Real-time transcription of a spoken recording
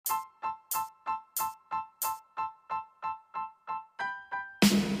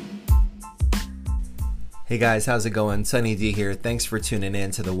Hey guys, how's it going? Sunny D here. Thanks for tuning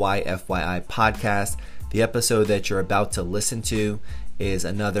in to the YFYI podcast. The episode that you're about to listen to is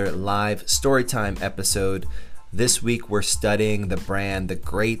another live storytime episode. This week we're studying the brand, the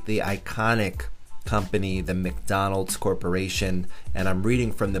great, the iconic company, the McDonald's Corporation, and I'm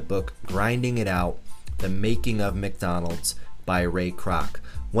reading from the book Grinding It Out, The Making of McDonald's by Ray Kroc.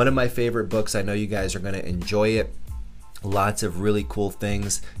 One of my favorite books. I know you guys are going to enjoy it. Lots of really cool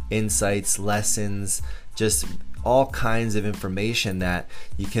things, insights, lessons, just all kinds of information that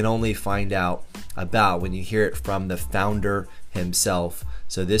you can only find out about when you hear it from the founder himself.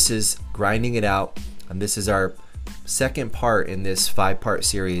 So this is Grinding It Out, and this is our second part in this 5-part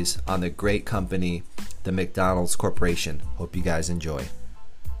series on the great company, the McDonald's Corporation. Hope you guys enjoy.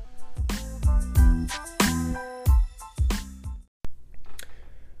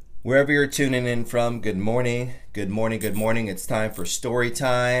 Wherever you're tuning in from, good morning, good morning, good morning. It's time for story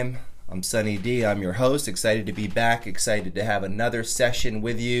time. I'm Sunny D. I'm your host. Excited to be back. Excited to have another session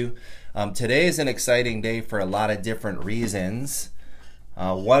with you. Today is an exciting day for a lot of different reasons.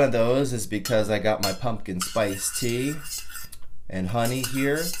 One of those is because I got my pumpkin spice tea and honey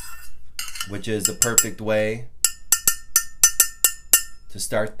here, which is the perfect way to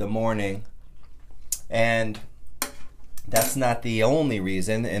start the morning. And that's not the only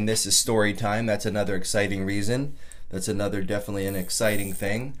reason, and this is story time. That's another exciting reason. That's another definitely an exciting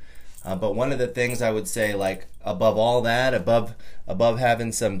thing. But one of the things I would say, like above all that, above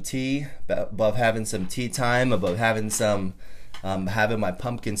having some tea, above having some tea time, above having some having my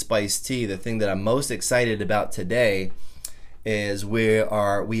pumpkin spice tea, the thing that I'm most excited about today is we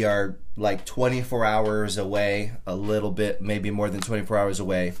are like 24 hours away, a little bit, maybe more than 24 hours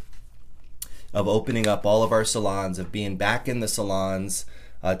away, of opening up all of our salons, of being back in the salons.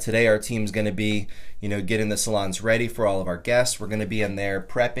 Today our team's going to be, getting the salons ready for all of our guests. We're going to be in there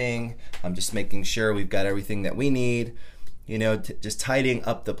prepping. I'm just making sure we've got everything that we need, just tidying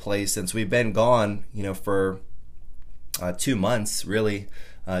up the place since we've been gone, for 2 months, really.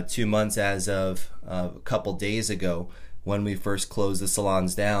 2 months as of a couple days ago when we first closed the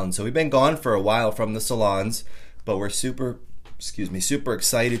salons down. So we've been gone for a while from the salons, but we're super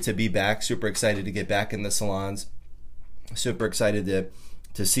excited to be back, super excited to get back in the salons, super excited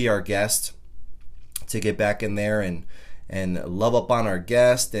to see our guests, to get back in there and love up on our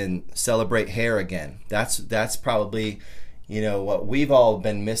guests and celebrate hair again. That's probably, what we've all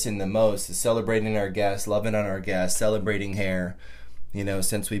been missing the most, is celebrating our guests, loving on our guests, celebrating hair,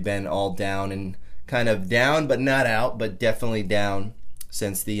 since we've been all down and kind of down, but not out, but definitely down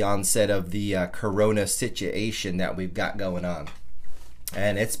since the onset of the corona situation that we've got going on.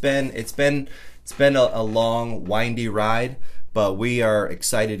 And it's been a long, windy ride, but we are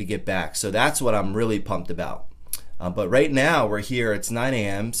excited to get back. So that's what I'm really pumped about. But right now we're here. It's 9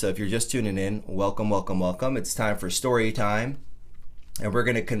 a.m. So if you're just tuning in, welcome, welcome, welcome. It's time for story time, and we're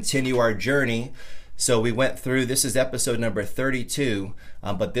going to continue our journey. So we went through, this is episode number 32,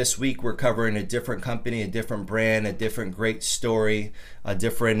 but this week we're covering a different company, a different brand, a different great story, a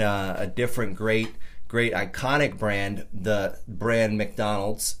different great iconic brand, the brand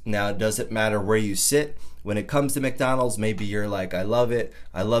McDonald's. Now, it doesn't matter where you sit when it comes to McDonald's. Maybe you're like, I love it,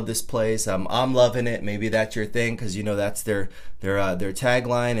 I love this place, I'm loving it. Maybe that's your thing because that's their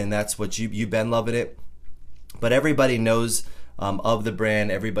tagline, and that's what you've been loving it. But everybody knows of the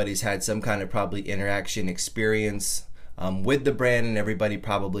brand. Everybody's had some kind of probably interaction experience with the brand, and everybody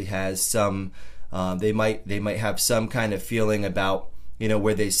probably has some. They might have some kind of feeling about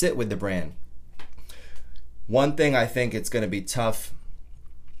where they sit with the brand. One thing I think it's going to be tough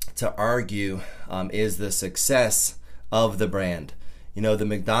to argue is the success of the brand. The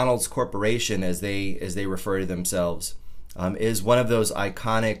McDonald's Corporation, as they refer to themselves, is one of those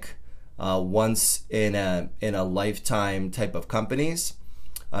iconic, once in a lifetime type of companies.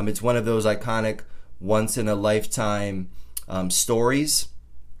 It's one of those iconic, once in a lifetime stories.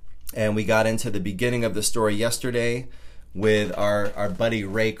 And we got into the beginning of the story yesterday with our buddy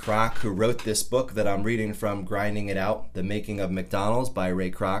Ray Kroc, who wrote this book that I'm reading from, Grinding It Out, The Making of McDonald's by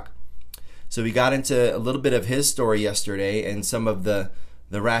Ray Kroc. So we got into a little bit of his story yesterday and some of the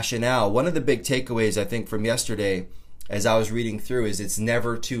rationale. One of the big takeaways I think from yesterday as I was reading through is it's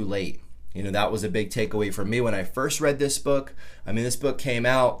never too late. That was a big takeaway for me when I first read this book. I mean, this book came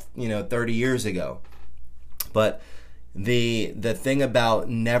out, 30 years ago. But the thing about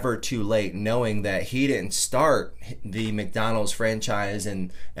never too late, knowing that he didn't start the McDonald's franchise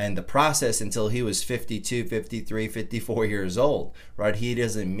and the process until he was 52, 53, 54 years old, right? He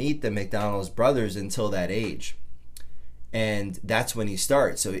doesn't meet the McDonald's brothers until that age. And that's when he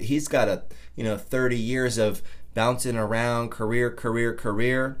starts. So he's got 30 years of bouncing around,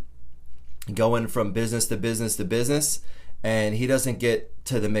 career. going from business to business to business, and he doesn't get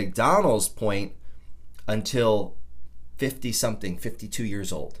to the McDonald's point until 50 something, 52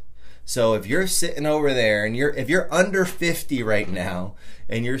 years old. So if you're sitting over there and if you're under 50 right now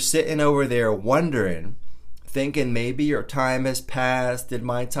and you're sitting over there wondering, thinking maybe your time has passed, did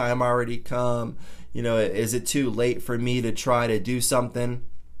my time already come? You know, is it too late for me to try to do something?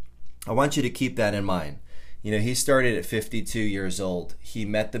 I want you to keep that in mind. You know, he started at 52 years old. He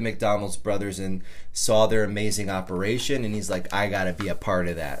met the McDonald's brothers and saw their amazing operation, and he's like, I got to be a part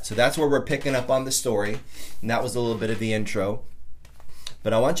of that. So that's where we're picking up on the story, and that was a little bit of the intro.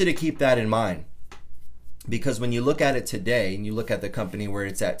 But I want you to keep that in mind, because when you look at it today and you look at the company where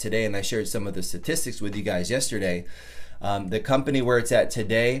it's at today, and I shared some of the statistics with you guys yesterday, the company where it's at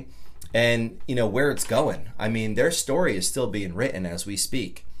today and, you know, where it's going. I mean, their story is still being written as we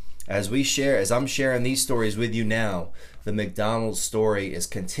speak. As I'm sharing these stories with you now, the McDonald's story is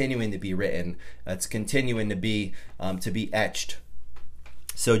continuing to be written. It's continuing to be etched.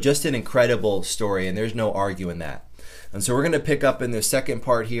 So just an incredible story, and there's no arguing that. And so we're going to pick up in the second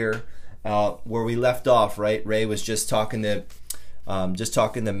part here where we left off. Right, Ray was just talking to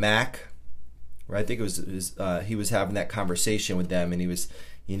Mac. Right, I think he was having that conversation with them, and he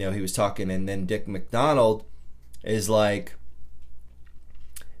was talking, and then Dick McDonald is like,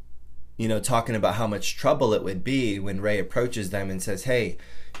 you know, talking about how much trouble it would be when Ray approaches them and says, hey,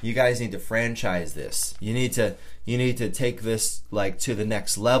 you guys need to franchise this. You need to take this like to the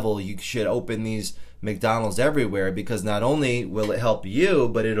next level. You should open these McDonald's everywhere, because not only will it help you,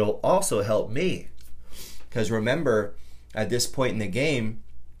 but it'll also help me. Because remember, at this point in the game,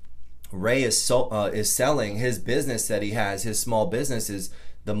 Ray is selling his business that he has. His small business is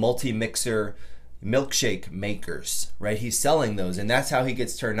the multi-mixer milkshake makers, right? He's selling those, and that's how he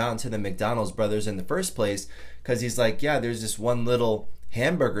gets turned on to the McDonald's brothers in the first place, because he's like, yeah, there's this one little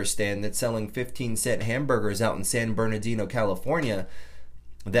hamburger stand that's selling 15-cent hamburgers out in San Bernardino, California,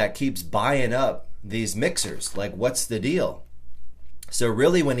 that keeps buying up these mixers. Like, what's the deal? So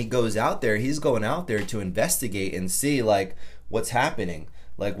really, when he goes out there, he's going out there to investigate and see like what's happening,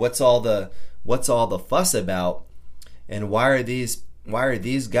 like what's all the fuss about, and why are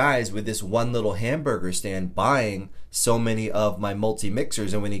these guys with this one little hamburger stand buying so many of my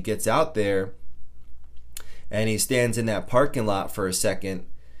multi-mixers? And when he gets out there and he stands in that parking lot for a second,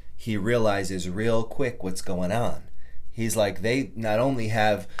 he realizes real quick what's going on. He's like, they not only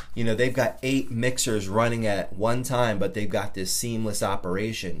have, you know, they've got 8 mixers running at one time, but they've got this seamless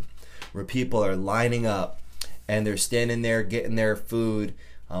operation where people are lining up and they're standing there getting their food,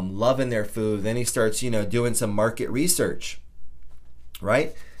 loving their food. Then he starts, you know, doing some market research.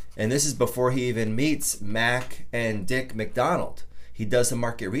 Right? And this is before he even meets Mac and Dick McDonald. He does some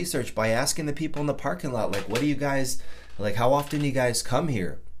market research by asking the people in the parking lot, like, what do you guys, like, how often do you guys come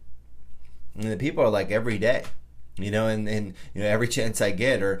here? And the people are like, every day, you know, and you know, every chance I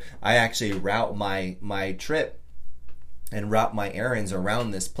get, or I actually route my trip and route my errands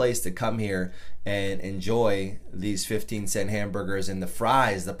around this place to come here and enjoy these 15-cent hamburgers and the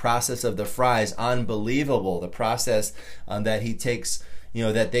fries. The process of the fries, unbelievable. The process that he takes, you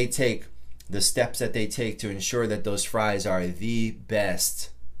know, that they take, the steps that they take to ensure that those fries are the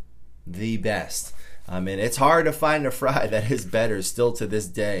best. And it's hard to find a fry that is better still to this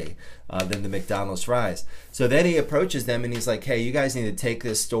day than the McDonald's fries. So then he approaches them and he's like, hey, you guys need to take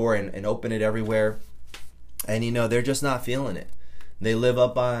this store and open it everywhere. And, you know, they're just not feeling it. They live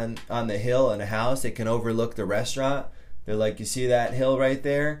up on the hill in a house that can overlook the restaurant. They're like, you see that hill right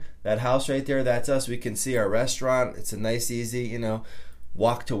there? That house right there? That's us. We can see our restaurant. It's a nice, easy, you know,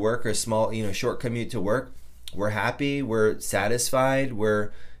 walk to work, or small, you know, short commute to work. We're happy. We're satisfied.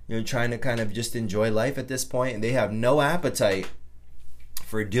 We're, you know, trying to kind of just enjoy life at this point. And they have no appetite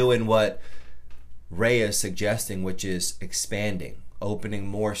for doing what Ray is suggesting, which is expanding, opening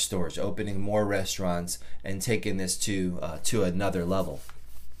more stores, opening more restaurants, and taking this to another level.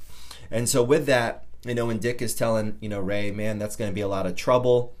 And so with that, you know, when Dick is telling, you know, Ray, man, that's going to be a lot of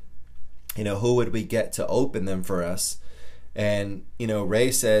trouble. You know, who would we get to open them for us? And, you know,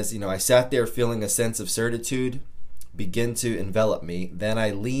 Ray says, you know, I sat there feeling a sense of certitude begin to envelop me. Then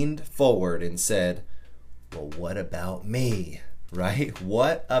I leaned forward and said, well, what about me? Right?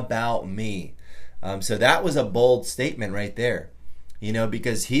 What about me? So that was a bold statement right there. You know,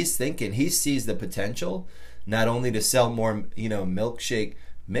 because he's thinking, he sees the potential not only to sell more, you know, milkshake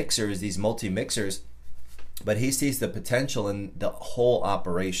mixers, these multi-mixers, but he sees the potential in the whole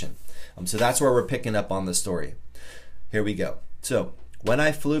operation. So that's where we're picking up on the story. Here we go. So when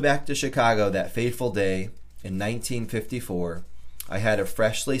I flew back to Chicago that fateful day in 1954, I had a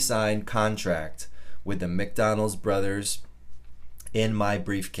freshly signed contract with the McDonald's brothers in my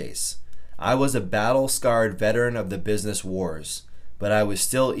briefcase. I was a battle-scarred veteran of the business wars, but I was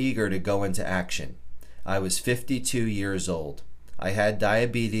still eager to go into action. I was 52 years old. I had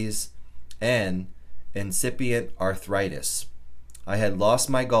diabetes and incipient arthritis. I had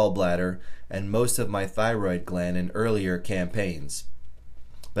lost my gallbladder and most of my thyroid gland in earlier campaigns.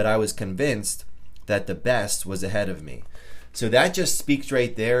 But I was convinced that the best was ahead of me. So that just speaks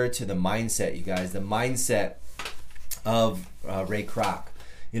right there to the mindset, you guys. The mindset of Ray Kroc.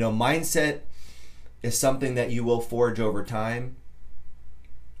 You know, mindset is something that you will forge over time.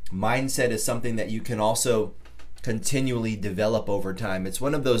 Mindset is something that you can also continually develop over time. It's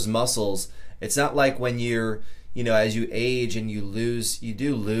one of those muscles. It's not like when you're, you know, as you age and you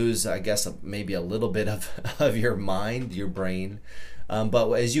do lose, I guess, maybe a little bit of your mind, your brain.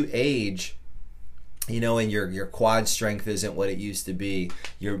 But as you age, you know, and your quad strength isn't what it used to be.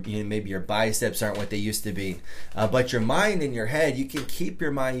 Maybe your biceps aren't what they used to be. But your mind and your head, you can keep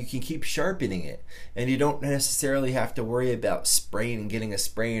your mind, you can keep sharpening it. And you don't necessarily have to worry about getting a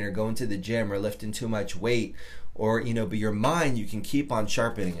sprain or going to the gym or lifting too much weight. Or, you know, but your mind, you can keep on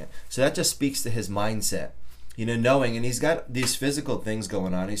sharpening it. So that just speaks to his mindset. You know, knowing, and he's got these physical things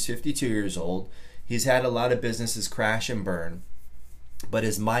going on. He's 52 years old. He's had a lot of businesses crash and burn. But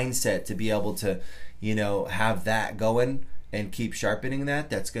his mindset to be able to, you know, have that going and keep sharpening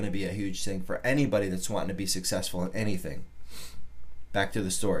that's going to be a huge thing for anybody that's wanting to be successful in anything. Back to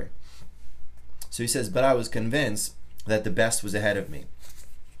the story. So he says, but I was convinced that the best was ahead of me.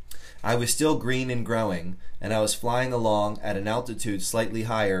 I was still green and growing, and I was flying along at an altitude slightly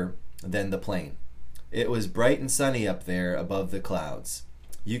higher than the plane. It was bright and sunny up there above the clouds.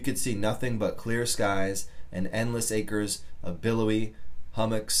 You could see nothing but clear skies and endless acres of billowy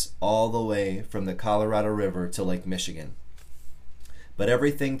hummocks all the way from the Colorado River to Lake Michigan. But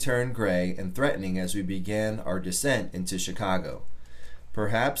everything turned gray and threatening as we began our descent into Chicago.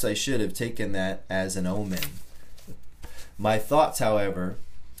 Perhaps I should have taken that as an omen. My thoughts, however,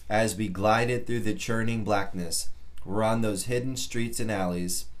 as we glided through the churning blackness, were on those hidden streets and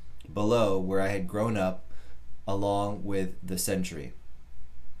alleys below where I had grown up along with the century.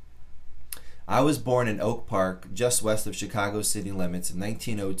 I was born in Oak Park, just west of Chicago city limits, in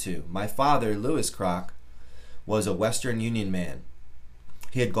 1902. My father, Louis Kroc, was a Western Union man.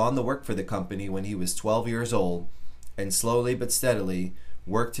 He had gone to work for the company when he was 12 years old and slowly but steadily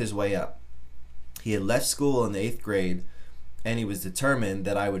worked his way up. He had left school in the 8th grade, and he was determined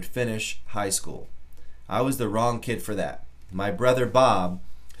that I would finish high school. I was the wrong kid for that. My brother Bob,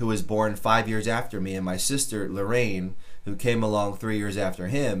 who was born 5 years after me, and my sister Lorraine, who came along 3 years after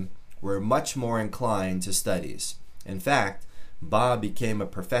him, were much more inclined to studies. In fact, Bob became a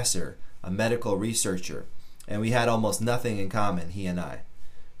professor, a medical researcher, and we had almost nothing in common, he and I.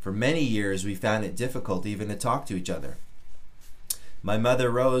 For many years, we found it difficult even to talk to each other. My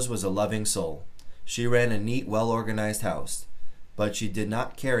mother, Rose, was a loving soul. She ran a neat, well-organized house, but she did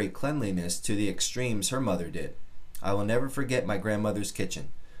not carry cleanliness to the extremes her mother did. I will never forget my grandmother's kitchen.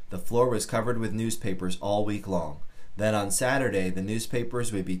 The floor was covered with newspapers all week long. Then on Saturday, the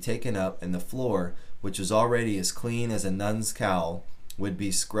newspapers would be taken up, and the floor, which was already as clean as a nun's cowl, would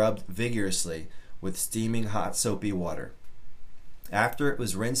be scrubbed vigorously with steaming hot soapy water. After it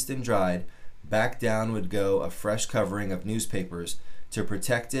was rinsed and dried, back down would go a fresh covering of newspapers to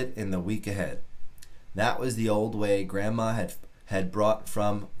protect it in the week ahead. That was the old way Grandma had brought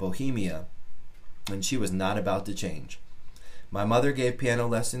from Bohemia, and she was not about to change. My mother gave piano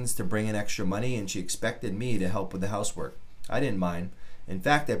lessons to bring in extra money, and she expected me to help with the housework. I didn't mind. In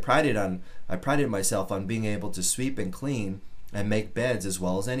fact, I prided myself on being able to sweep and clean and make beds as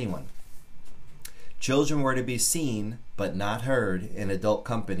well as anyone. Children were to be seen but not heard in adult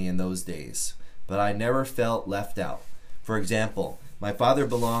company in those days, but I never felt left out. For example, my father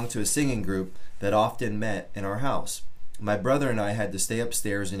belonged to a singing group that often met in our house. My brother and I had to stay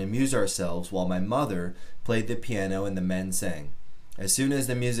upstairs and amuse ourselves while my mother played the piano and the men sang. As soon as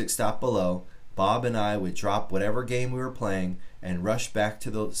the music stopped below, Bob and I would drop whatever game we were playing and rush back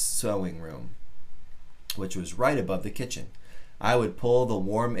to the sewing room, which was right above the kitchen. I would pull the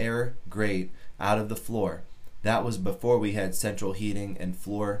warm air grate out of the floor. That was before we had central heating, and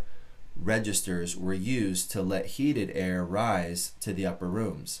floor registers were used to let heated air rise to the upper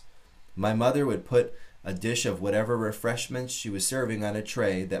rooms. My mother would put a dish of whatever refreshments she was serving on a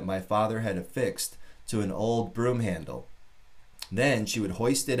tray that my father had affixed to an old broom handle. Then she would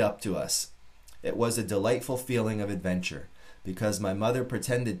hoist it up to us. It was a delightful feeling of adventure, because my mother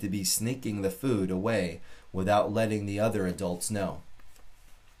pretended to be sneaking the food away without letting the other adults know.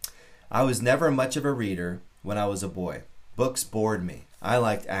 I was never much of a reader when I was a boy. Books bored me. I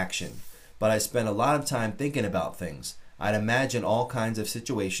liked action, but I spent a lot of time thinking about things. I'd imagine all kinds of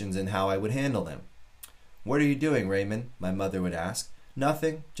situations and how I would handle them. "What are you doing, Raymond?" my mother would ask.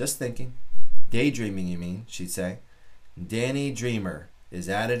 "Nothing, just thinking." "Daydreaming, you mean," she'd say. "Danny Dreamer is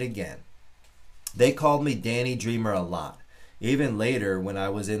at it again." They called me Danny Dreamer a lot, even later when I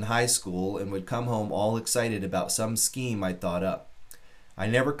was in high school and would come home all excited about some scheme I'd thought up. I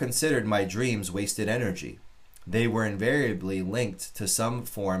never considered my dreams wasted energy. They were invariably linked to some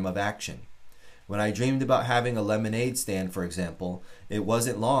form of action. When I dreamed about having a lemonade stand, for example, it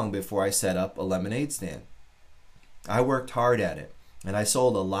wasn't long before I set up a lemonade stand. I worked hard at it, and I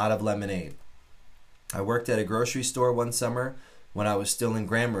sold a lot of lemonade. I worked at a grocery store one summer when I was still in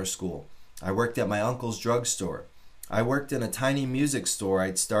grammar school. I worked at my uncle's drugstore. I worked in a tiny music store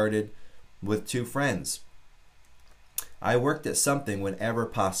I'd started with 2 friends. I worked at something whenever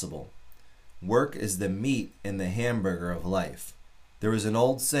possible. Work is the meat in the hamburger of life. There is an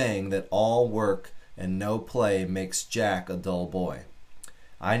old saying that all work and no play makes Jack a dull boy.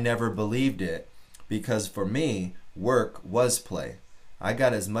 I never believed it because for me, work was play. I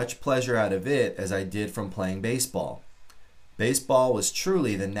got as much pleasure out of it as I did from playing baseball. Baseball was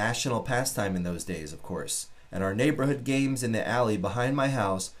truly the national pastime in those days, of course, and our neighborhood games in the alley behind my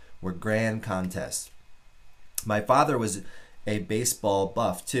house were grand contests. My father was a baseball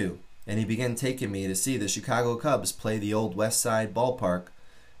buff too, and he began taking me to see the Chicago Cubs play the old West Side Ballpark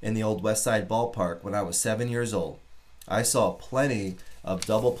when I was 7 years old. I saw plenty of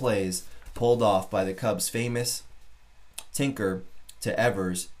double plays pulled off by the Cubs' famous Tinker to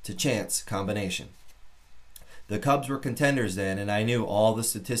Evers to Chance combination. The Cubs were contenders then, and I knew all the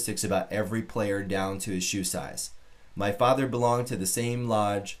statistics about every player down to his shoe size. My father belonged to the same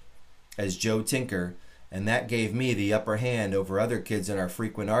lodge as Joe Tinker, and that gave me the upper hand over other kids in our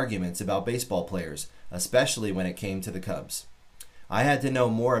frequent arguments about baseball players, especially when it came to the Cubs. I had to know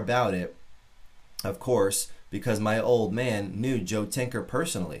more about it, of course, because my old man knew Joe Tinker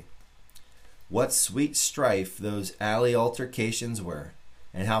personally. What sweet strife those alley altercations were,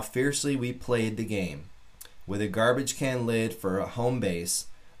 and how fiercely we played the game. With a garbage can lid for a home base,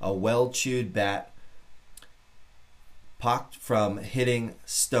 a well-chewed bat pocked from hitting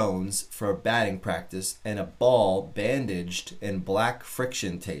stones for batting practice, and a ball bandaged in black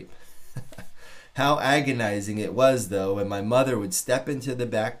friction tape. How agonizing it was, though, when my mother would step onto the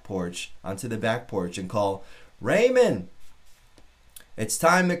back porch and call, "Raymond, it's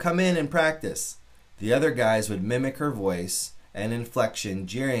time to come in and practice." The other guys would mimic her voice and inflection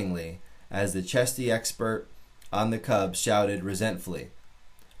jeeringly as the chesty expert on the Cubs shouted resentfully,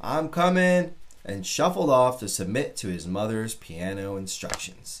 "I'm coming," and shuffled off to submit to his mother's piano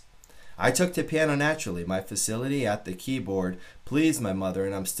instructions. I took to piano naturally. My facility at the keyboard pleased my mother,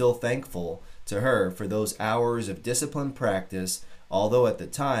 and I'm still thankful to her for those hours of disciplined practice, although at the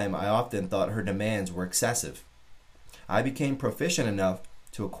time I often thought her demands were excessive. I became proficient enough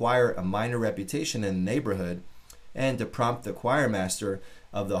to acquire a minor reputation in the neighborhood and to prompt the choir master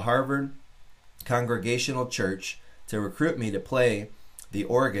of the Harvard Congregational Church to recruit me to play the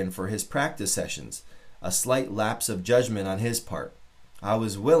organ for his practice sessions, a slight lapse of judgment on his part. I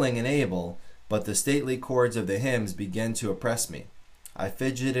was willing and able, but the stately chords of the hymns began to oppress me. I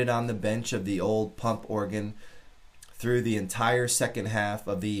fidgeted on the bench of the old pump organ through the entire second half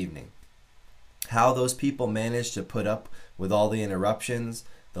of the evening. How those people managed to put up with all the interruptions,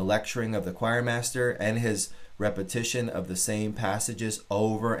 the lecturing of the choir master, and his repetition of the same passages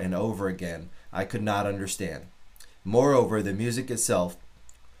over and over again, I could not understand. Moreover, the music itself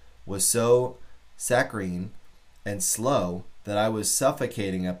was so saccharine and slow that I was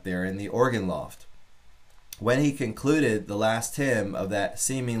suffocating up there in the organ loft. When he concluded the last hymn of that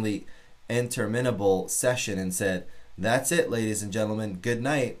seemingly interminable session and said, "That's it, ladies and gentlemen, good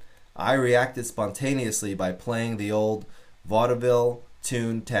night," I reacted spontaneously by playing the old vaudeville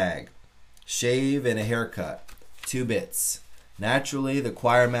tune tag, "Shave and a haircut, 2 bits." Naturally, the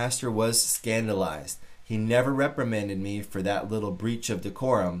choir master was scandalized. He never reprimanded me for that little breach of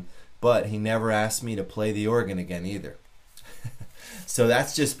decorum, but he never asked me to play the organ again either. So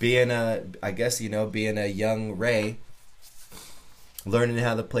that's just being being a young Ray, learning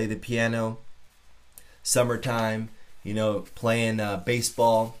how to play the piano, summertime, playing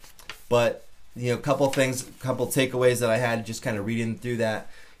baseball. But, couple takeaways that I had just kind of reading through that,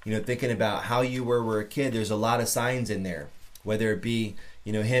 thinking about how you were a kid. There's a lot of signs in there, whether it be,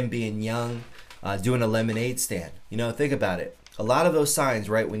 him being young, doing a lemonade stand. Think about it. A lot of those signs,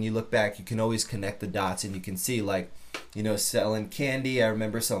 right, when you look back, you can always connect the dots and you can see, selling candy. I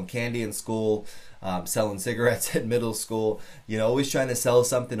remember selling candy in school, selling cigarettes at middle school, always trying to sell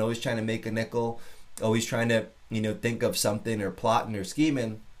something, always trying to make a nickel, always trying to, think of something or plotting or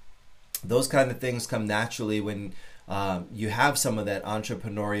scheming. Those kind of things come naturally when You have some of that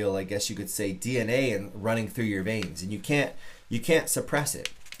entrepreneurial, I guess you could say, DNA and running through your veins, and you can't suppress it.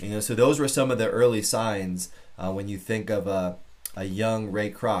 So those were some of the early signs when you think of a young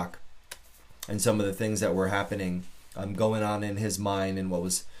Ray Kroc and some of the things that were happening, going on in his mind, and what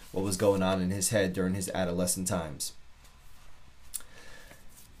was going on in his head during his adolescent times.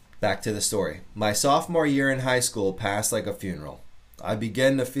 Back to the story. My sophomore year in high school passed like a funeral. I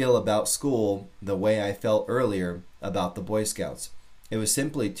began to feel about school the way I felt earlier about the Boy Scouts. It was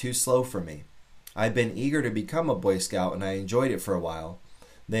simply too slow for me. I'd been eager to become a Boy Scout, and I enjoyed it for a while.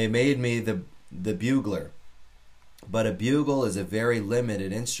 They made me the bugler. But a bugle is a very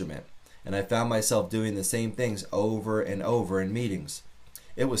limited instrument, and I found myself doing the same things over and over in meetings.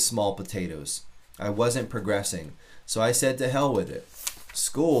 It was small potatoes. I wasn't progressing, so I said to hell with it.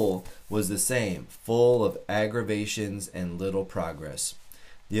 School was the same, full of aggravations and little progress.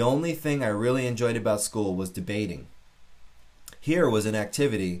 The only thing I really enjoyed about school was debating. Here was an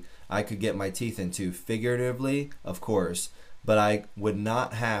activity I could get my teeth into, figuratively, of course, but I would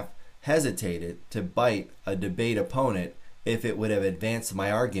not have hesitated to bite a debate opponent if it would have advanced my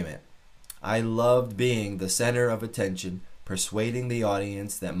argument. I loved being the center of attention, persuading the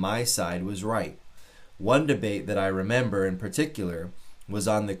audience that my side was right. One debate that I remember in particular was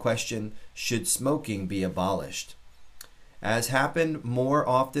on the question, should smoking be abolished? As happened more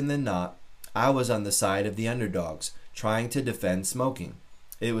often than not, I was on the side of the underdogs, trying to defend smoking.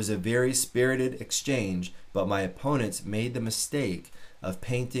 It was a very spirited exchange, but my opponents made the mistake of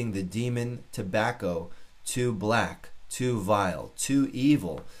painting the demon tobacco too black, too vile, too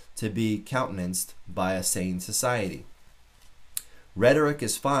evil to be countenanced by a sane society. Rhetoric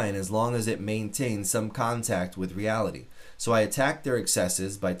is fine as long as it maintains some contact with reality. So I attacked their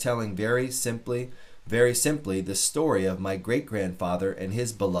excesses by telling very simply the story of my great-grandfather and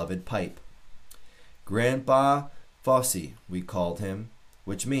his beloved pipe. Grandpa Fossey, we called him,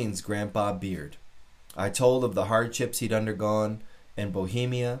 which means Grandpa Beard. I told of the hardships he'd undergone in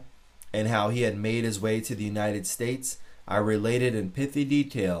Bohemia and how he had made his way to the United States. I related in pithy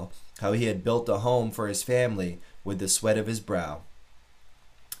detail how he had built a home for his family with the sweat of his brow.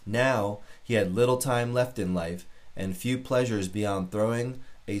 Now he had little time left in life, and few pleasures beyond throwing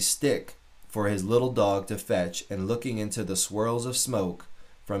a stick for his little dog to fetch and looking into the swirls of smoke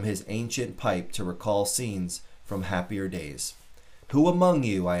from his ancient pipe to recall scenes from happier days. Who among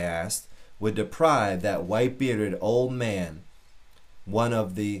you, I asked, would deprive that white-bearded old man one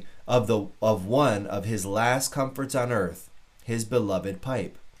of one of his last comforts on earth, his beloved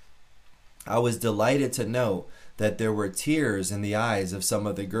pipe? I was delighted to note that there were tears in the eyes of some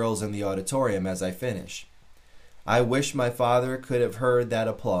of the girls in the auditorium as I finished. I wish my father could have heard that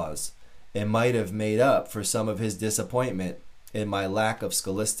applause. It might have made up for some of his disappointment in my lack of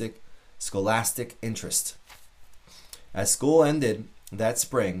scholastic interest. As school ended that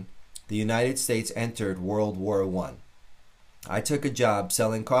spring, the United States entered World War I. I took a job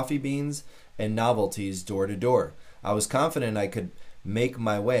selling coffee beans and novelties door to door. I was confident I could make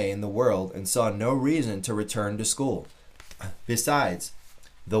my way in the world and saw no reason to return to school. Besides,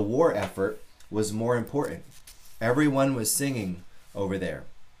 the war effort was more important. Everyone was singing over there.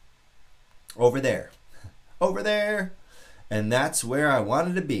 Over there. Over there. And that's where I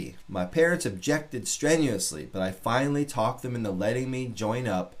wanted to be. My parents objected strenuously, but I finally talked them into letting me join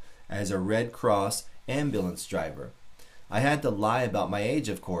up as a Red Cross ambulance driver. I had to lie about my age,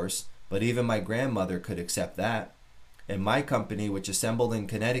 of course, but even my grandmother could accept that. And my company, which assembled in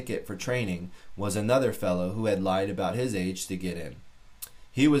Connecticut for training, was another fellow who had lied about his age to get in.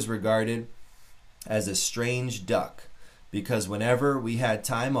 He was regarded as a strange duck, because whenever we had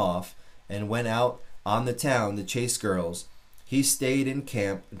time off and went out on the town to chase girls, he stayed in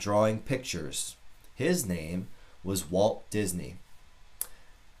camp drawing pictures. His name was Walt Disney.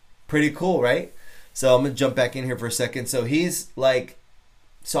 Pretty cool, right? So I'm going to jump back in here for a second. So he's like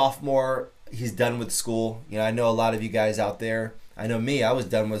sophomore, he's done with school. You know, I know a lot of you guys out there. I know me, I was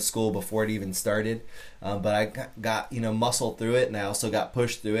done with school before it even started. But I got, muscled through it, and I also got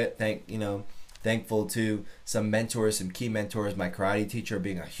pushed through it. Thankful to some mentors, some key mentors, my karate teacher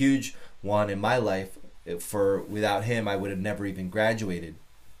being a huge one in my life. Without him, I would have never even graduated.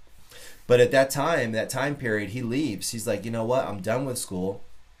 But at that time period, he leaves. He's like, you know what? I'm done with school.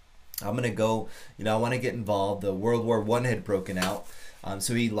 I'm going to go, I want to get involved. The World War I had broken out.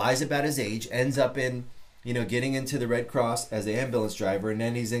 So he lies about his age, ends up in, getting into the Red Cross as an ambulance driver. And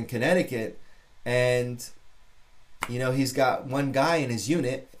then he's in Connecticut. And, he's got one guy in his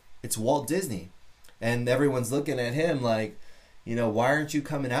unit. It's Walt Disney. And everyone's looking at him like, why aren't you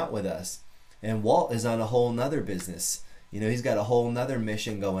coming out with us? And Walt is on a whole nother business. He's got a whole nother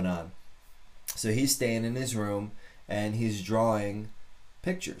mission going on. So he's staying in his room, and he's drawing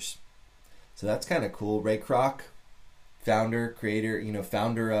pictures. So that's kind of cool. Ray Kroc, founder, creator,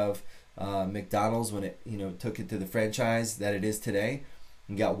 founder of McDonald's when it, took it to the franchise that it is today.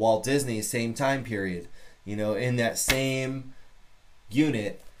 You got Walt Disney, same time period, in that same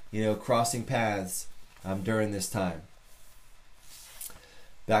unit, crossing paths during this time.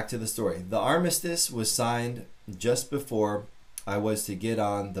 Back to the story. The armistice was signed just before I was to get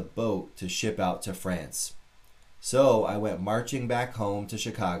on the boat to ship out to France. So I went marching back home to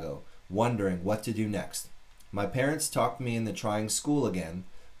Chicago, wondering what to do next. My parents talked me into trying school again,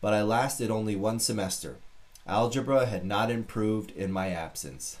 but I lasted only one semester. Algebra had not improved in my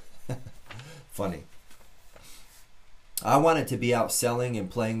absence. Funny. I wanted to be out selling and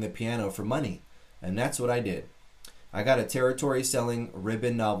playing the piano for money, and that's what I did. I got a territory selling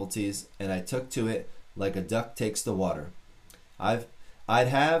ribbon novelties, and I took to it like a duck takes to water. I'd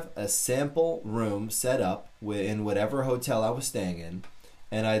have a sample room set up in whatever hotel I was staying in,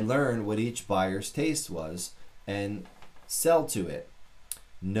 and I'd learn what each buyer's taste was and sell to it.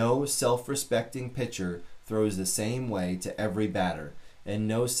 No self-respecting pitcher throws the same way to every batter, and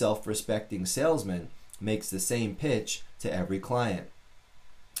no self-respecting salesman makes the same pitch to every client.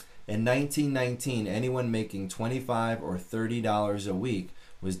 In 1919, anyone making $25 or $30 a week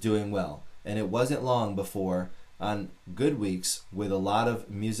was doing well, and it wasn't long before, on good weeks with a lot of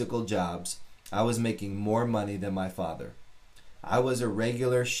musical jobs, I was making more money than my father. I was a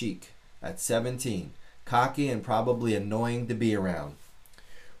regular chic at 17, cocky and probably annoying to be around.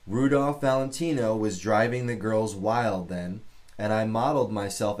 Rudolph Valentino was driving the girls wild then, and I modeled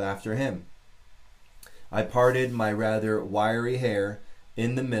myself after him. I parted my rather wiry hair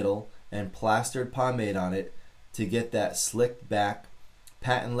in the middle and plastered pomade on it to get that slicked back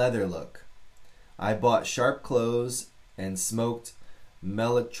patent leather look. I bought sharp clothes and smoked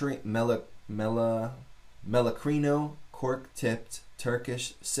Melacrino cork-tipped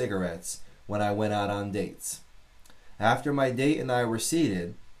Turkish cigarettes when I went out on dates. After my date and I were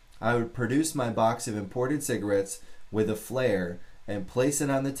seated, I would produce my box of imported cigarettes with a flare and place it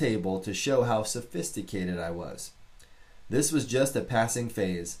on the table to show how sophisticated I was. This was just a passing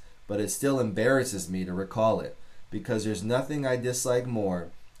phase, but it still embarrasses me to recall it, because there's nothing I dislike more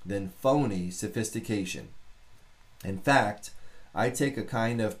than phony sophistication. In fact, I take a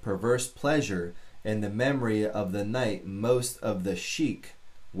kind of perverse pleasure in the memory of the night most of the chic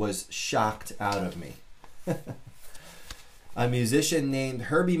was shocked out of me. A musician named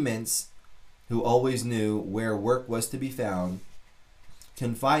Herbie Mintz, who always knew where work was to be found,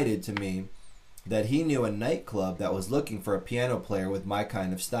 confided to me that he knew a nightclub that was looking for a piano player with my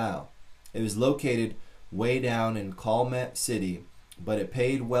kind of style. It was located way down in Calumet City, but it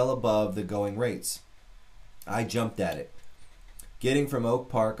paid well above the going rates. I jumped at it. Getting from Oak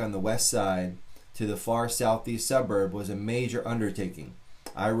Park on the west side to the far southeast suburb was a major undertaking.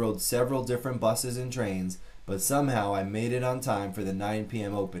 I rode several different buses and trains, but somehow I made it on time for the 9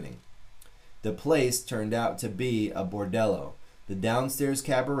 p.m. opening. The place turned out to be a bordello. The downstairs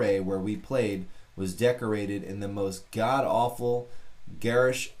cabaret where we played was decorated in the most god-awful,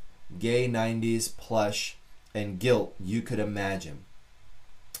 garish, gay 90s plush and gilt you could imagine.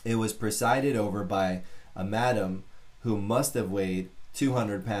 It was presided over by a madam who must have weighed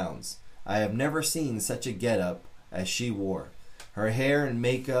 200 pounds. I have never seen such a get-up as she wore. Her hair and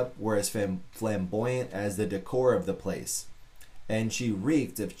makeup were as flamboyant as the decor of the place, and she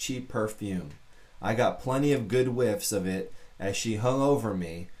reeked of cheap perfume. I got plenty of good whiffs of it as she hung over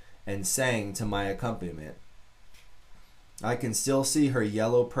me and sang to my accompaniment. I can still see her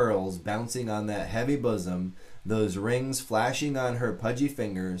yellow pearls bouncing on that heavy bosom, those rings flashing on her pudgy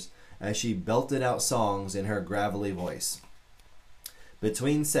fingers as she belted out songs in her gravelly voice.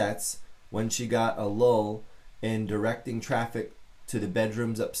 Between sets, when she got a lull in directing traffic to the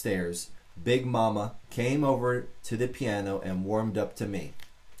bedrooms upstairs, Big Mama came over to the piano and warmed up to me.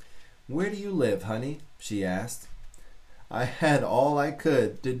 "Where do you live, honey?" she asked. I had all I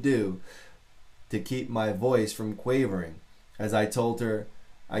could to do to keep my voice from quavering as I told her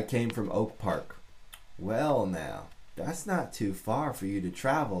I came from Oak Park. "Well now, that's not too far for you to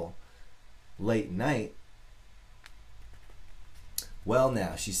travel late night." "Well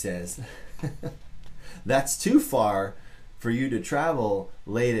now," she says, "that's too far for you to travel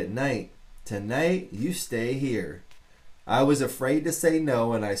late at night. Tonight, you stay here." I was afraid to say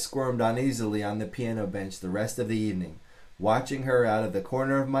no, and I squirmed uneasily on the piano bench the rest of the evening, watching her out of the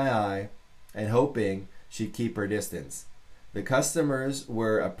corner of my eye and hoping she'd keep her distance. The customers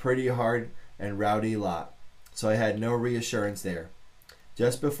were a pretty hard and rowdy lot, so I had no reassurance there.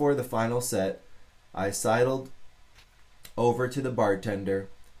 Just before the final set, I sidled over to the bartender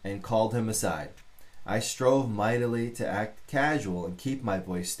and called him aside. I strove mightily to act casual and keep my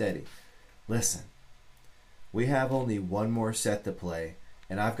voice steady. Listen, we have only one more set to play,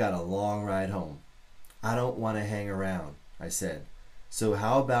 and I've got a long ride home. I don't want to hang around, I said. So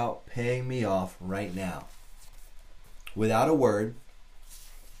how about paying me off right now? Without a word,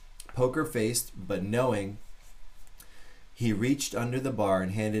 poker-faced but knowing, he reached under the bar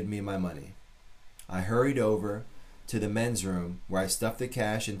and handed me my money. I hurried over to the men's room where I stuffed the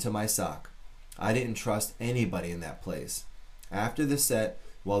cash into my sock. I didn't trust anybody in that place. After the set,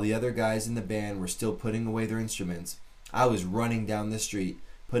 while the other guys in the band were still putting away their instruments, I was running down the street,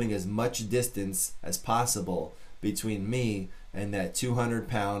 putting as much distance as possible between me and that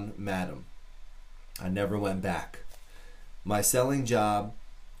 200-pound madam. I never went back. My selling job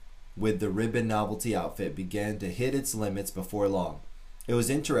with the Ribbon Novelty outfit began to hit its limits before long. It was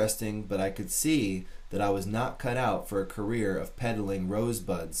interesting, but I could see that I was not cut out for a career of peddling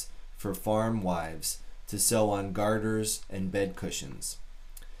rosebuds for farm wives to sew on garters and bed cushions.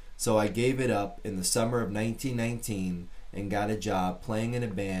 So I gave it up in the summer of 1919 and got a job playing in a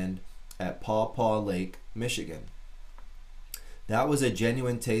band at Paw Paw Lake, Michigan. That was a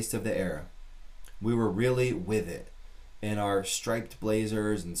genuine taste of the era. We were really with it in our striped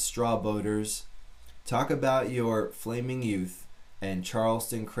blazers and straw boaters. Talk about your flaming youth and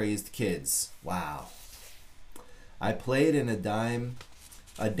Charleston crazed kids. Wow. I played in a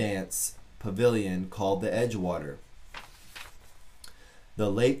dance pavilion called the Edgewater. The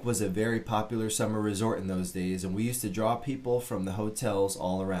lake was a very popular summer resort in those days, and we used to draw people from the hotels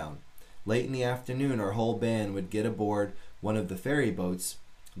all around. Late in the afternoon, our whole band would get aboard one of the ferry boats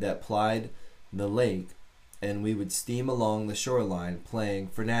that plied the lake, and we would steam along the shoreline playing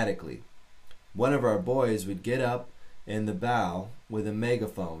frenetically. One of our boys would get up in the bow with a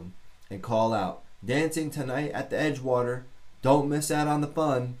megaphone and call out, "Dancing tonight at the Edgewater. Don't miss out on the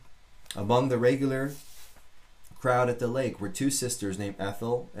fun." Among the regular crowd at the lake were two sisters named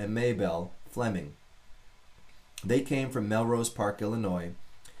Ethel and Maybelle Fleming. They came from Melrose Park, Illinois,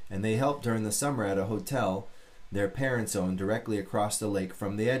 and they helped during the summer at a hotel their parents owned directly across the lake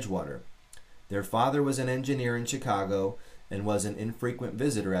from the Edgewater. Their father was an engineer in Chicago and was an infrequent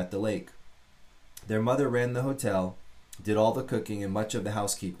visitor at the lake. Their mother ran the hotel, did all the cooking and much of the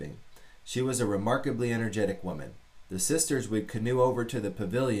housekeeping. She was a remarkably energetic woman. The sisters would canoe over to the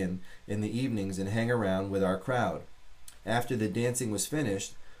pavilion in the evenings and hang around with our crowd. After the dancing was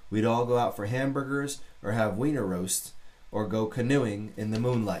finished, we'd all go out for hamburgers or have wiener roasts or go canoeing in the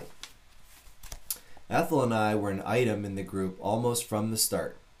moonlight. Ethel and I were an item in the group almost from the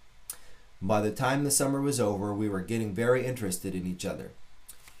start. By the time the summer was over, we were getting very interested in each other.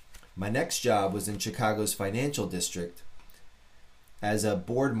 My next job was in Chicago's financial district as a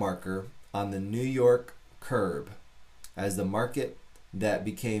board marker on the New York curb, as the market that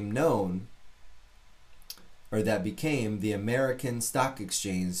became known, or that became the American Stock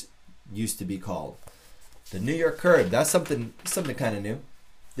Exchange used to be called. The New York curb, that's something kind of new.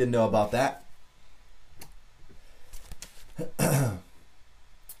 Didn't know about that.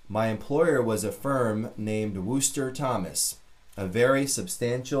 My employer was a firm named Wooster Thomas, a very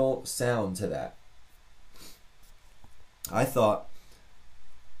substantial sound to that. I thought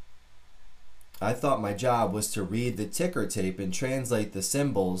my job was to read the ticker tape and translate the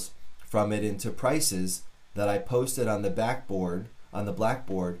symbols from it into prices that I posted on the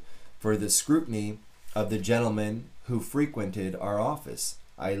blackboard for the scrutiny of the gentlemen who frequented our office.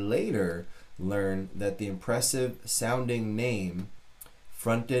 I later learned that the impressive sounding name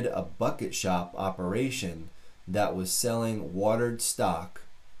fronted a bucket shop operation that was selling watered stock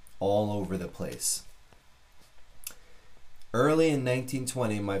all over the place. Early in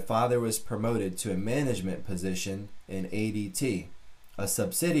 1920, my father was promoted to a management position in ADT, a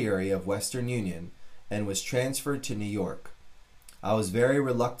subsidiary of Western Union, and was transferred to New York. I was very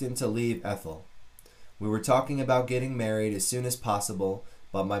reluctant to leave Ethel. We were talking about getting married as soon as possible,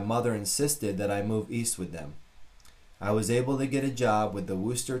 but my mother insisted that I move east with them. I was able to get a job with the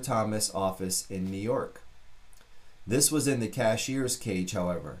Wooster Thomas office in New York. This was in the cashier's cage,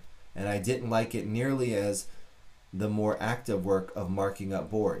 however, and I didn't like it nearly as the more active work of marking up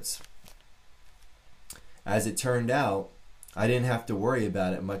boards. As it turned out, I didn't have to worry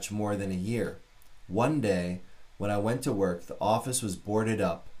about it much more than a year. One day, when I went to work, the office was boarded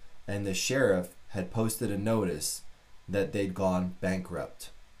up, and the sheriff had posted a notice that they'd gone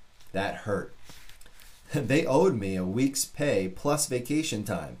bankrupt. That hurt. They owed me a week's pay plus vacation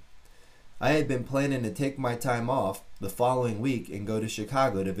time. I had been planning to take my time off the following week and go to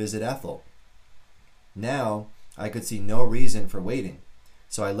Chicago to visit Ethel. Now, I could see no reason for waiting,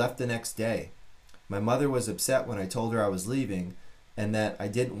 so I left the next day. My mother was upset when I told her I was leaving and that I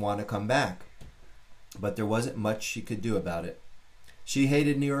didn't want to come back. but there wasn't much she could do about it. She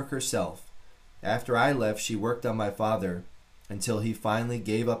hated New York herself. After I left, she worked on my father until he finally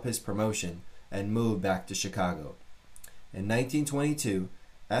gave up his promotion and moved back to Chicago. In 1922,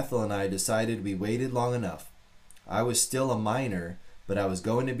 Ethel and I decided we waited long enough. I was still a minor, but I was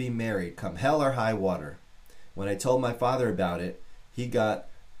going to be married come hell or high water. When I told my father about it, he got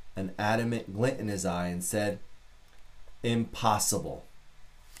an adamant glint in his eye and said, "Impossible."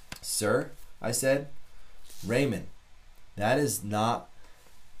 "Sir," I said, "Raymond, that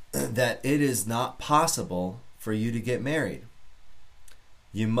it is not possible for you to get married.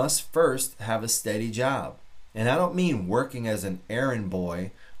 You must first have a steady job. And I don't mean working as an errand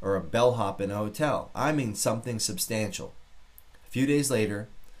boy or a bellhop in a hotel. I mean something substantial." A few days later,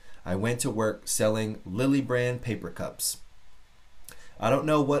 I went to work selling Lily brand paper cups. I don't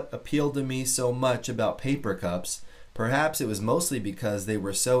know what appealed to me so much about paper cups. Perhaps it was mostly because they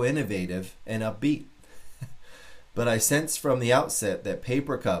were so innovative and upbeat. But I sensed from the outset that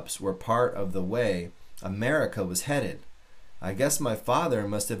paper cups were part of the way America was headed. I guess my father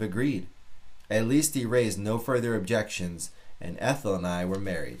must have agreed. At least he raised no further objections, and Ethel and I were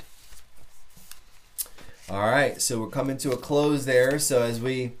married. All right, so we're coming to a close there. So as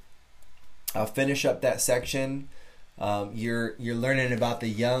we finish up that section, you're learning about the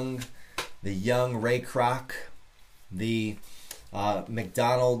young Ray Kroc, the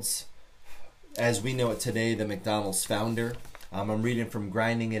McDonald's, as we know it today, the McDonald's founder. I'm reading from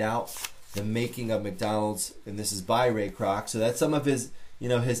Grinding It Out, The Making of McDonald's, and this is by Ray Kroc. So that's some of his,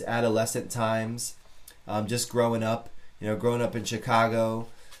 his adolescent times, just growing up in Chicago,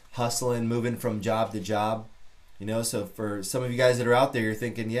 hustling, moving from job to job. So for some of you guys that are out there, you're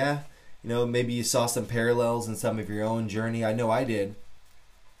thinking, yeah, maybe you saw some parallels in some of your own journey. I know I did.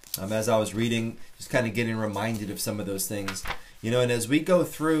 As I was reading, just kind of getting reminded of some of those things. And as we go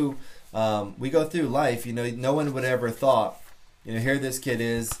through life, no one would ever thought, here this kid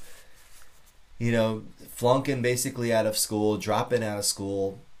is, flunking basically out of school, dropping out of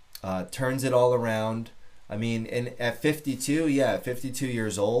school, turns it all around. And at 52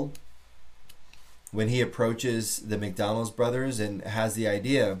 years old, when he approaches the McDonald's brothers and has the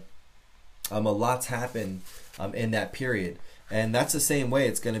idea, a lot's happened in that period. And that's the same way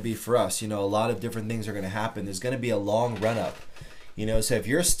it's going to be for us. A lot of different things are going to happen. There's going to be a long run up. So if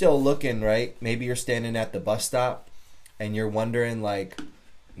you're still looking, right, maybe you're standing at the bus stop and you're wondering, like,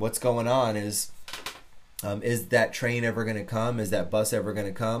 what's going on? Is that train ever going to come? Is that bus ever going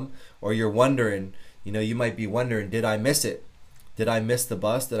to come? Or you're wondering, you might be wondering, did I miss it? Did I miss the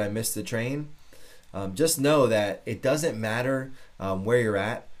bus? Did I miss the train? Just know that it doesn't matter where you're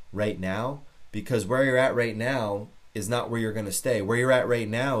at right now, because where you're at right now is not where you're going to stay. Where you're at right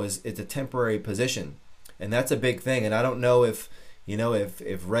now it's a temporary position, and that's a big thing. And I don't know if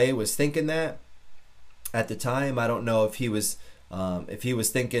Ray was thinking that at the time. I don't know if he was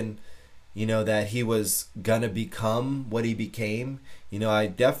thinking, that he was gonna become what he became. I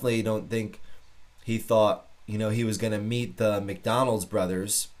definitely don't think he thought, he was gonna meet the McDonald's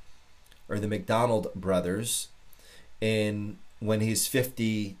brothers or the McDonald brothers when he's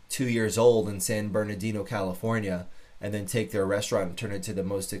 52 years old in San Bernardino, California, and then take their restaurant and turn it into the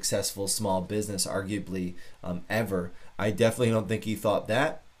most successful small business arguably ever. I definitely don't think he thought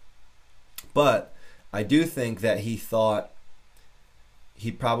that, but I do think that he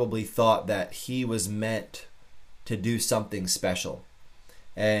probably thought that he was meant to do something special.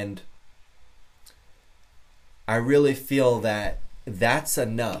 And I really feel that that's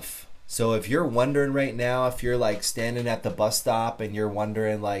enough. So if you're wondering right now, if you're like standing at the bus stop and you're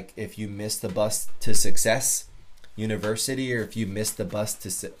wondering like if you missed the bus to Success University, or if you missed the bus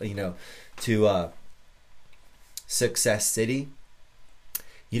to Success City,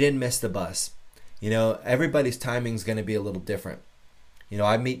 you didn't miss the bus. Everybody's timing is going to be a little different.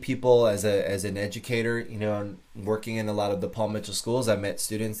 I meet people as an educator, working in a lot of the Paul Mitchell schools. I met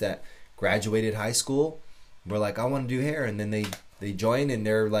students that graduated high school, were like, I want to do hair, and then they join and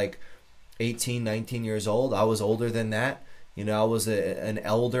they're like 18, 19 years old. I was older than that. I was an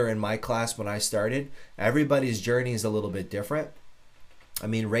elder in my class when I started. Everybody's journey is a little bit different.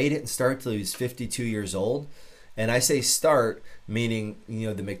 Ray didn't start till he was 52 years old. And I say start, meaning,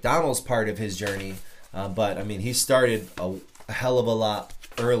 the McDonald's part of his journey. But he started a hell of a lot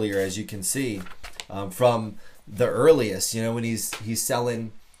earlier, as you can see, from the earliest, when he's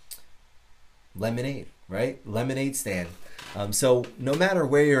selling lemonade, right? Lemonade stand. So no matter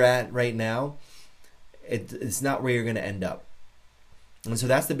where you're at right now, it's not where you're going to end up. And so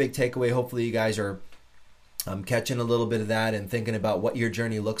that's the big takeaway. Hopefully you guys are catching a little bit of that and thinking about what your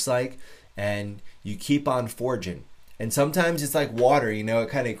journey looks like, and you keep on forging. And sometimes it's like water, you know, it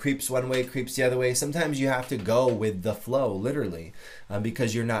kind of creeps one way, creeps the other way. Sometimes you have to go with the flow, literally,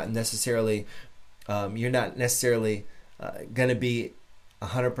 because you're not necessarily going to be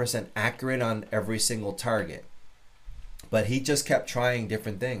 100% accurate on every single target. But he just kept trying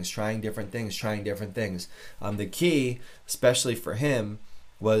different things. The key, especially for him,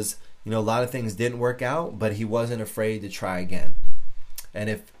 was, you know, a lot of things didn't work out, but he wasn't afraid to try again.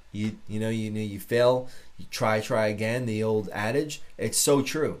 And if you fail, you try again. The old adage, it's so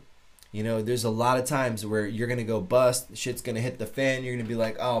true. You know, there's a lot of times where you're gonna go bust, shit's gonna hit the fan. You're gonna be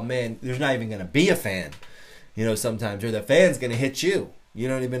like, oh man, there's not even gonna be a fan. You know, sometimes, or the fan's gonna hit you. You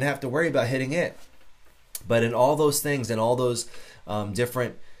don't even have to worry about hitting it. But in all those things and all those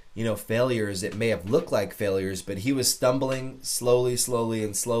different, you know, failures, it may have looked like failures, but he was stumbling slowly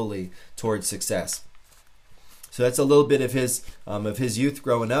towards success. So that's a little bit of his youth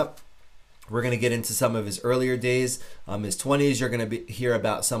growing up. We're going to get into some of his earlier days, his 20s. You're going to hear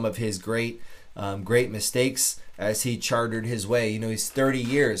about some of his great mistakes as he chartered his way. You know, he's 30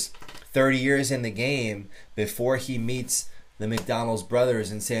 years in the game before he meets the McDonald's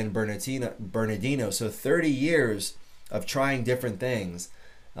brothers in San Bernardino. So 30 years of trying different things,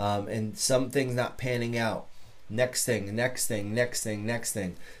 and some things not panning out. Next thing.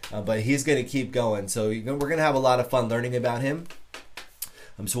 But he's going to keep going. So we're going to have a lot of fun learning about him.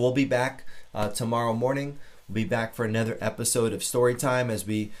 So we'll be back tomorrow morning. We'll be back for another episode of Storytime as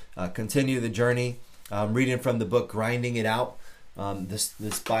we continue the journey. Reading from the book Grinding It Out.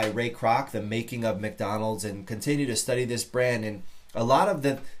 This by Ray Kroc, The Making of McDonald's, and continue to study this brand. And a lot of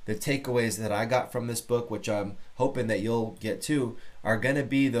the takeaways that I got from this book, which I'm hoping that you'll get too, are going to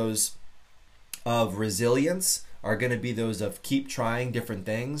be those of resilience, are going to be those of keep trying different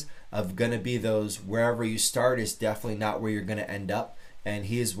things, of going to be those wherever you start is definitely not where you're going to end up. And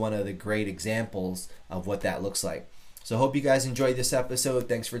he is one of the great examples of what that looks like. So I hope you guys enjoyed this episode.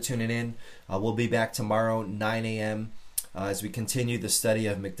 Thanks for tuning in. We'll be back tomorrow, 9 a.m., as we continue the study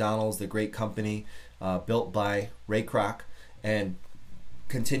of McDonald's, the great company built by Ray Kroc, and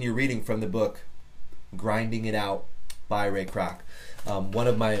continue reading from the book Grinding It Out by Ray Kroc, one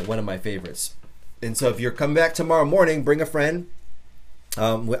of my favorites. And so if you're coming back tomorrow morning, bring a friend.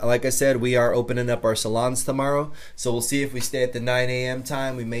 Like I said, we are opening up our salons tomorrow, so we'll see if we stay at the 9 a.m.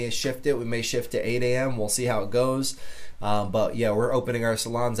 time. We may shift it. We may shift to 8 a.m. We'll see how it goes. But yeah, we're opening our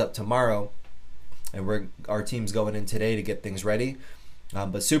salons up tomorrow, and our team's going in today to get things ready.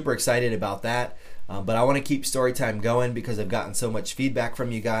 But super excited about that. But I want to keep Storytime going because I've gotten so much feedback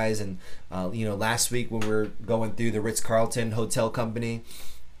from you guys. And you know, last week when we were going through the Ritz-Carlton Hotel Company,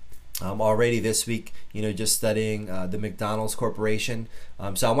 already this week, you know, just studying the McDonald's Corporation.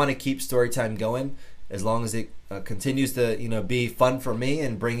 So I want to keep Storytime going as long as it continues to, you know, be fun for me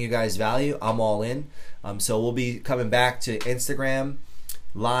and bring you guys value. I'm all in. So we'll be coming back to Instagram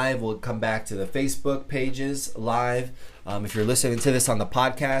live. We'll come back to the Facebook pages live. If you're listening to this on the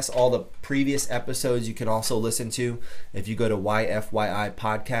podcast, all the previous episodes you can also listen to if you go to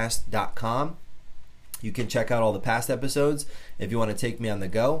yfyipodcast.com. You can check out all the past episodes if you want to take me on the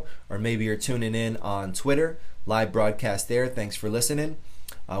go, or maybe you're tuning in on Twitter, live broadcast there. Thanks for listening.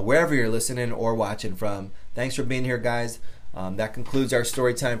 Wherever you're listening or watching from, thanks for being here, guys. That concludes our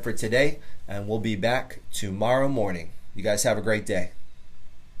story time for today, and we'll be back tomorrow morning. You guys have a great day.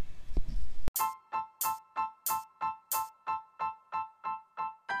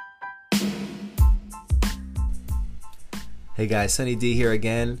 Hey guys, Sunny D here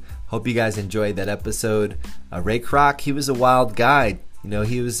again. Hope you guys enjoyed that episode. Ray Kroc, he was a wild guy. You know,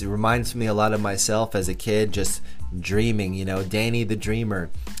 he reminds me a lot of myself as a kid, just dreaming, you know, Danny the dreamer,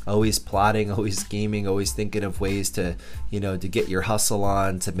 always plotting, always scheming, always thinking of ways to, you know, to get your hustle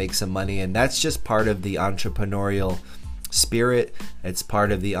on, to make some money. And that's just part of the entrepreneurial spirit. It's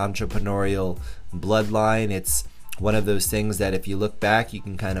part of the entrepreneurial bloodline. It's one of those things that if you look back, you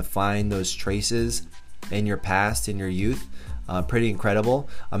can kind of find those traces in your past, in your youth. Pretty incredible.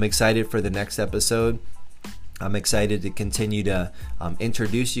 I'm excited for the next episode. I'm excited to continue to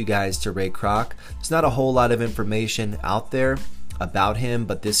introduce you guys to Ray Kroc. There's not a whole lot of information out there about him,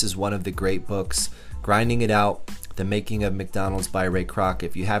 but this is one of the great books, Grinding It Out, The Making of McDonald's by Ray Kroc.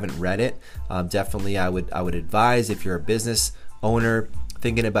 If you haven't read it, definitely I would advise, if you're a business owner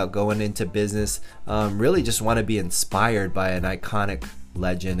thinking about going into business, really just want to be inspired by an iconic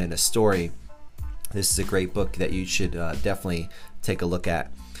legend and a story, this is a great book that you should definitely take a look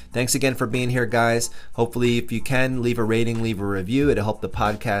at. Thanks again for being here, guys. Hopefully, if you can, leave a rating, leave a review. It'll help the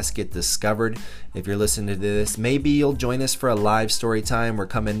podcast get discovered. If you're listening to this, maybe you'll join us for a live story time. We're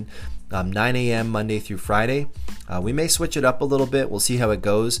coming 9 a.m. Monday through Friday. We may switch it up a little bit. We'll see how it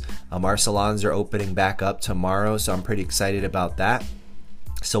goes. Our salons are opening back up tomorrow, so I'm pretty excited about that.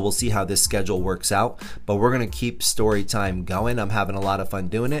 So we'll see how this schedule works out, but we're going to keep story time going. I'm having a lot of fun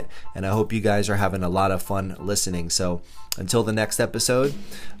doing it, and I hope you guys are having a lot of fun listening. So until the next episode,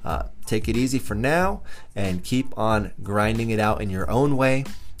 take it easy for now and keep on grinding it out in your own way.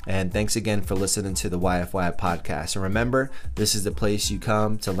 And thanks again for listening to the YFY podcast. And remember, this is the place you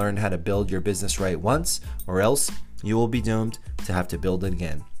come to learn how to build your business right once, or else you will be doomed to have to build it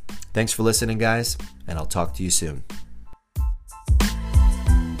again. Thanks for listening, guys, and I'll talk to you soon.